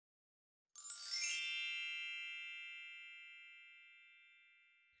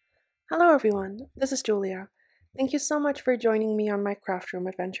Hello everyone, this is Julia. Thank you so much for joining me on my craft room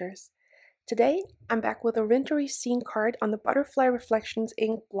adventures. Today, I'm back with a Wintery scene card on the Butterfly Reflections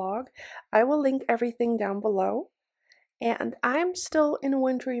Inc. blog. I will link everything down below. And I'm still in a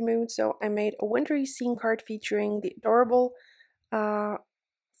wintry mood, so I made a Wintery scene card featuring the adorable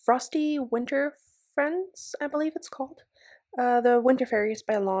Frosty Winter Friends, I believe it's called. The Winter Fairies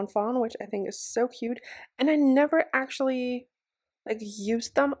by Fawn, which I think is so cute. And I never actually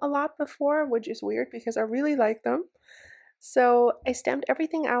used them a lot before, which is weird because I really like them. So I stamped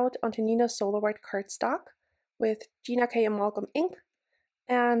everything out onto Neenah's Solar White cardstock with Gina K. Amalgam ink,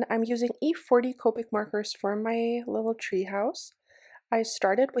 and I'm using E40 Copic markers for my little treehouse. I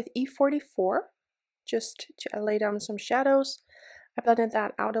started with E44 just to lay down some shadows. I blended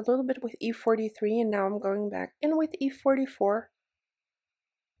that out a little bit with E43, and now I'm going back in with E44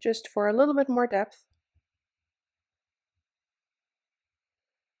 just for a little bit more depth.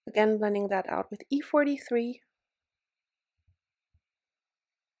 Again, blending that out with E43.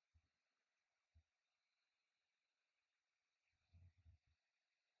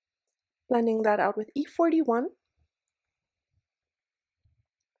 Blending that out with E41.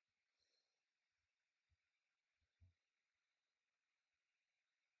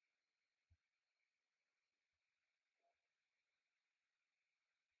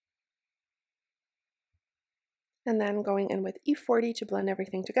 And then going in with E40 to blend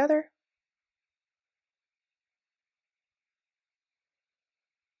everything together.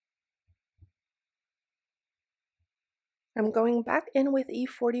 I'm going back in with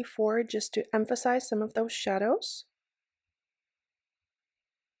E44 just to emphasize some of those shadows.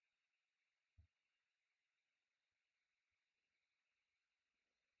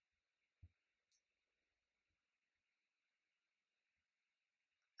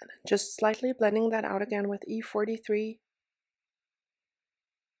 And then just slightly blending that out again with E43.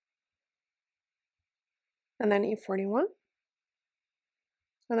 And then E41.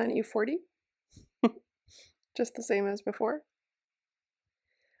 And then E40. Just the same as before.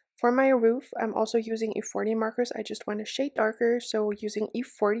 For my roof, I'm also using E40 markers. I just went a shade darker, so using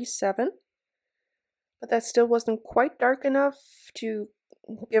E47. But that still wasn't quite dark enough to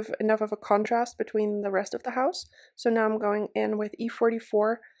give enough of a contrast between the rest of the house. So now I'm going in with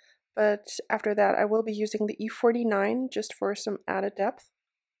E44, but after that I will be using the E49 just for some added depth.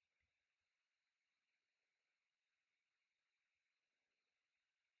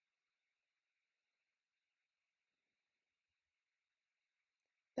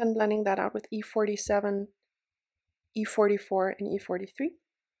 Then blending that out with E47, E44, and E43.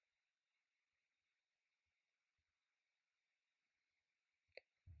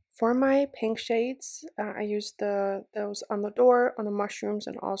 For my pink shades, I used those on the door, on the mushrooms,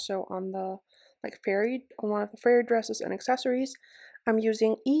 and also on the on one of the fairy dresses and accessories. I'm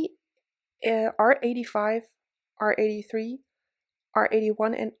using R85, R83,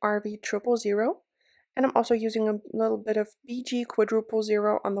 R81, and RV000. And I'm also using a little bit of BG quadruple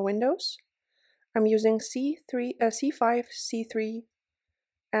zero on the windows. I'm using C5, C3,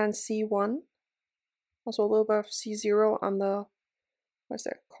 and C1. Also a little bit of C0 on the, what's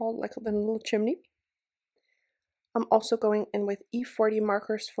that called, like the little chimney. I'm also going in with E40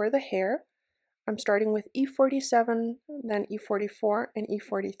 markers for the hair. I'm starting with E47, then E44, and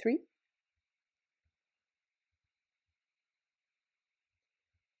E43.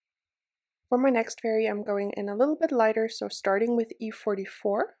 For my next fairy, I'm going in a little bit lighter, so starting with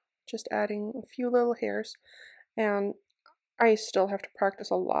E44, just adding a few little hairs, and I still have to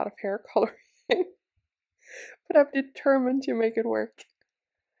practice a lot of hair coloring, but I'm determined to make it work.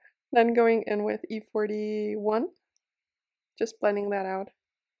 Then going in with E41, just blending that out.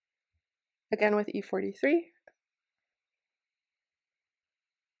 Again with E43,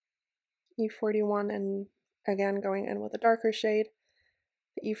 E41, and again going in with a darker shade,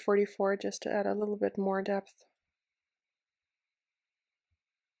 the E44 just to add a little bit more depth.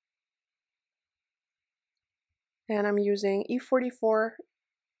 And I'm using E44,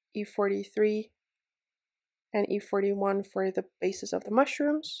 E43, and E41 for the bases of the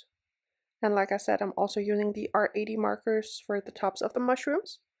mushrooms. And like I said, I'm also using the R80 markers for the tops of the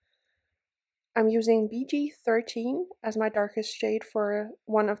mushrooms. I'm using BG13 as my darkest shade for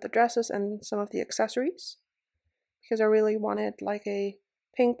one of the dresses and some of the accessories, because I really wanted like a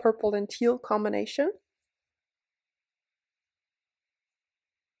pink, purple, and teal combination.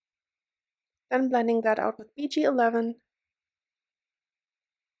 Then blending that out with BG11.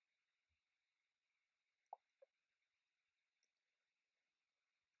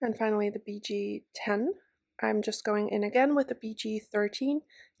 And finally the BG10. I'm just going in again with the BG13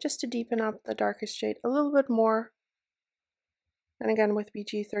 just to deepen up the darkest shade a little bit more. And again with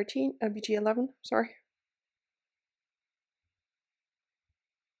BG11, sorry.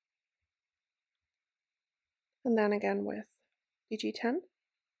 And then again with BG10.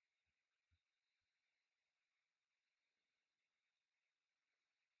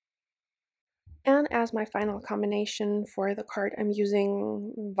 And as my final combination for the card, I'm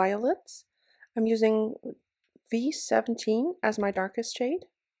using violets. I'm using V17 as my darkest shade.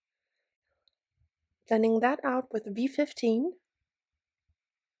 Blending that out with V15.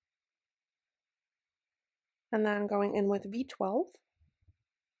 And then going in with V12.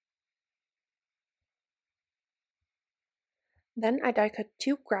 Then I die cut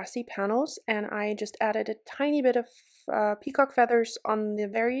 2 grassy panels and I just added a tiny bit of peacock feathers on the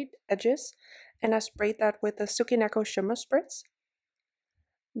very edges, and I sprayed that with the Tsukineko Shimmer spritz.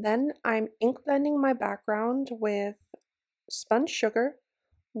 Then I'm ink blending my background with Spun Sugar,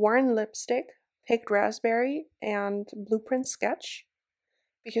 Warren Lipstick, Picked Raspberry, and Blueprint Sketch,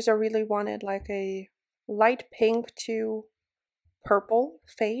 because I really wanted like a light pink to purple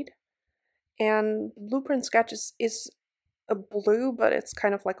fade. And Blueprint Sketch is a blue, but it's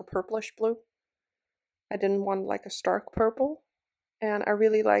kind of like a purplish blue. I didn't want like a stark purple. And I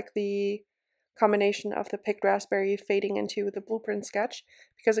really like the combination of the Picked Raspberry fading into the Blueprint Sketch,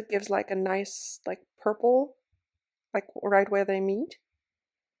 because it gives like a nice like purple, like right where they meet.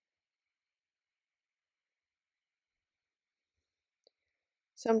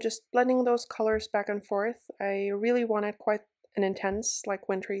 So I'm just blending those colors back and forth. I really wanted quite an intense, like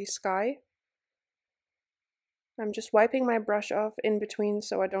wintry sky. I'm just wiping my brush off in between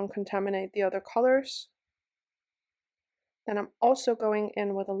so I don't contaminate the other colors. Then I'm also going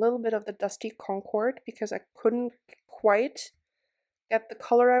in with a little bit of the Dusty Concord because I couldn't quite get the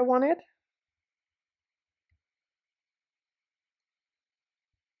color I wanted.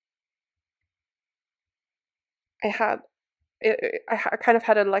 I kind of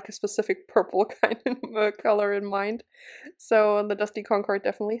had like a specific purple kind of color in mind, so the Dusty Concord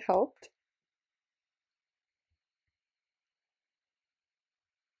definitely helped.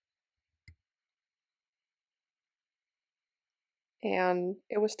 And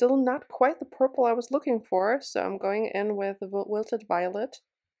it was still not quite the purple I was looking for, so I'm going in with the Wilted Violet.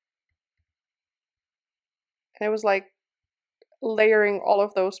 And it was like layering all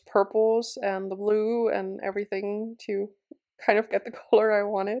of those purples and the blue and everything to kind of get the color I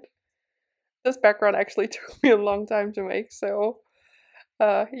wanted. This background actually took me a long time to make, so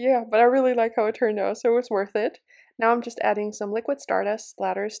yeah, but I really like how it turned out, so it was worth it. Now I'm just adding some liquid Stardust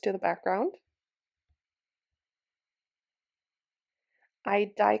splatters to the background.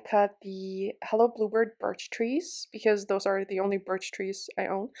 I die cut the Hello Bluebird birch trees because those are the only birch trees I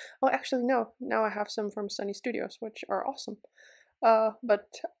own. Oh, actually no, now I have some from Sunny Studios, which are awesome. But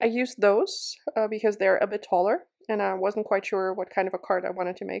I used those because they're a bit taller, and I wasn't quite sure what kind of a card I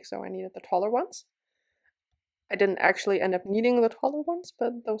wanted to make, so I needed the taller ones. I didn't actually end up needing the taller ones,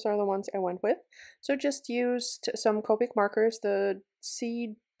 but those are the ones I went with. So just used some Copic markers, the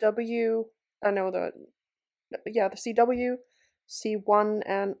CW, the CW, C1,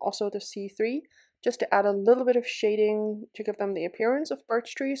 and also the C3, just to add a little bit of shading to give them the appearance of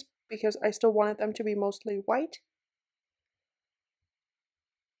birch trees, because I still wanted them to be mostly white.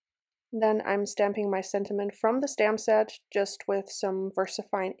 Then I'm stamping my sentiment from the stamp set just with some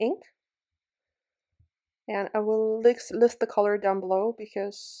VersaFine ink. And I will list the color down below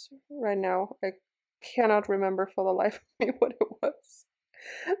because right now I cannot remember for the life of me what it was.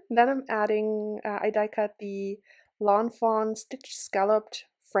 Then I'm adding, I die cut the Lawn Fawn Stitch Scalloped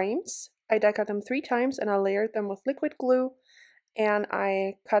frames. I die cut them 3 times and I layered them with liquid glue, and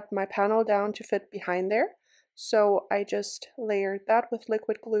I cut my panel down to fit behind there. So I just layered that with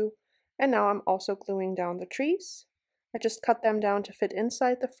liquid glue, and now I'm also gluing down the trees. I just cut them down to fit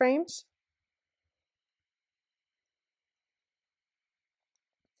inside the frames.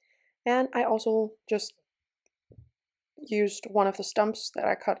 And I also just used one of the stumps that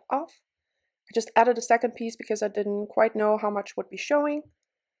I cut off. I just added a second piece because I didn't quite know how much would be showing,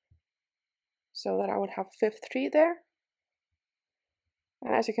 so that I would have a 5th tree there.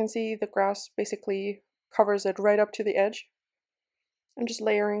 And as you can see, the grass basically covers it right up to the edge. I'm just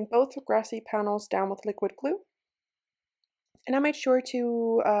layering both grassy panels down with liquid glue. And I made sure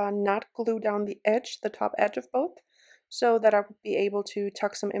to not glue down the edge, the top edge of both, so that I would be able to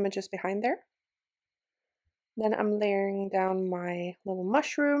tuck some images behind there. Then I'm layering down my little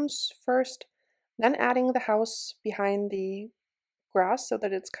mushrooms first, then adding the house behind the grass so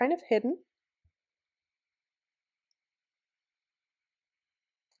that it's kind of hidden.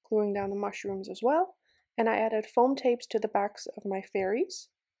 Gluing down the mushrooms as well. And I added foam tapes to the backs of my fairies.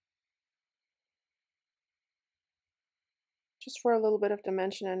 just for a little bit of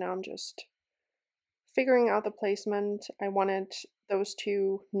dimension, and now I'm just figuring out the placement. I wanted those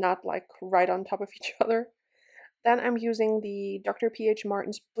two not like right on top of each other. Then I'm using the Dr. P.H.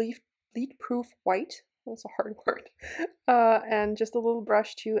 Martin's Bleed Proof White. That's a hard word. And just a little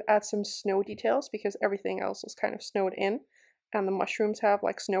brush to add some snow details because everything else is kind of snowed in and the mushrooms have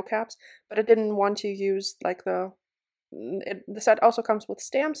like snow caps, but I didn't want to use like the set also comes with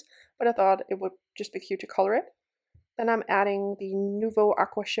stamps, but I thought it would just be cute to color it. Then I'm adding the Nuvo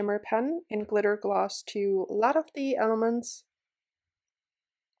Aqua Shimmer pen in glitter gloss to a lot of the elements.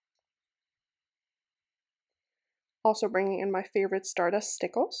 Also bringing in my favorite Stardust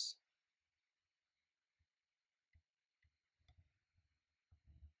Stickles.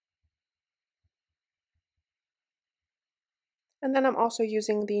 And then I'm also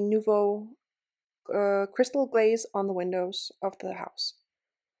using the Nuvo crystal glaze on the windows of the house.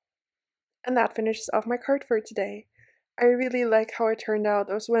 And that finishes off my card for today. I really like how it turned out.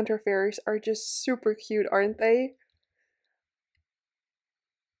 Those winter fairies are just super cute, aren't they?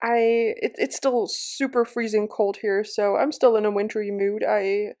 It's still super freezing cold here, so I'm still in a wintry mood.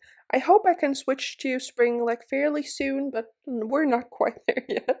 I hope I can switch to spring like fairly soon, but we're not quite there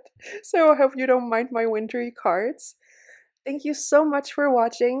yet. So I hope you don't mind my wintry cards. Thank you so much for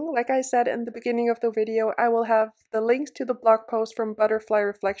watching. Like I said in the beginning of the video, I will have the links to the blog post from Butterfly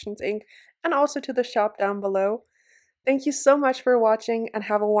Reflections Inc. and also to the shop down below. Thank you so much for watching and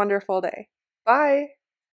have a wonderful day. Bye!